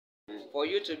For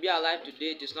you to be alive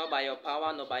today, it is not by your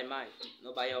power, nor by might,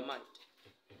 nor by your might.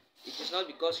 It is not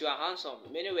because you are handsome.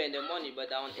 Many were in the money,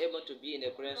 but are unable to be in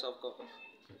the presence of God.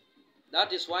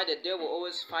 That is why the devil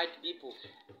always fights people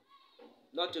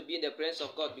not to be in the presence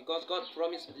of God, because God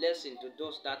promised blessing to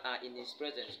those that are in His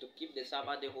presence, to keep the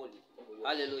Sabbath day holy.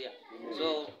 Hallelujah.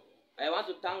 So, I want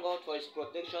to thank God for His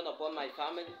protection upon my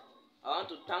family. I want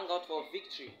to thank God for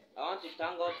victory. I want to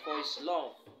thank God for His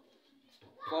love.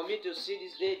 For me to see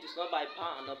this day, it is not by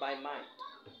power, nor by might,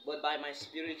 but by my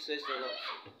spirit, says the Lord.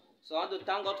 So I want to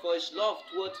thank God for His love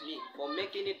towards me, for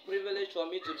making it privilege for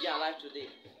me to be alive today,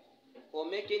 for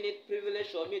making it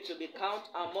privilege for me to be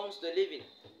counted amongst the living.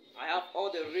 I have all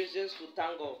the reasons to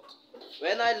thank God.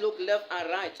 When I look left and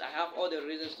right, I have all the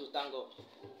reasons to thank God.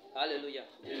 Hallelujah.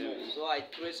 Amen. So I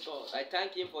praise God. I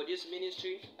thank Him for this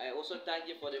ministry. I also thank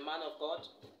Him for the man of God,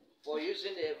 for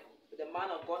using the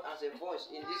man of God as a voice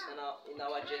in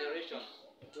our generation,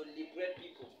 to liberate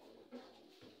people,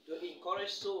 to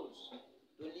encourage souls,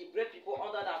 to liberate people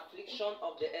under the affliction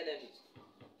of the enemies.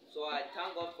 So I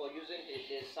thank God for using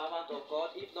the servant of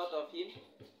God. If not of him,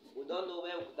 we don't know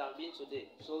where we would have been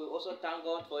today. So we also thank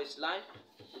God for his life.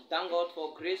 We thank God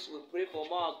for grace. We pray for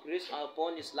more grace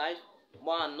upon his life,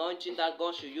 more anointing, that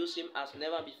God should use him as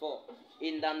never before.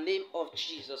 In the name of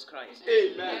Jesus Christ.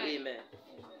 Amen. Amen.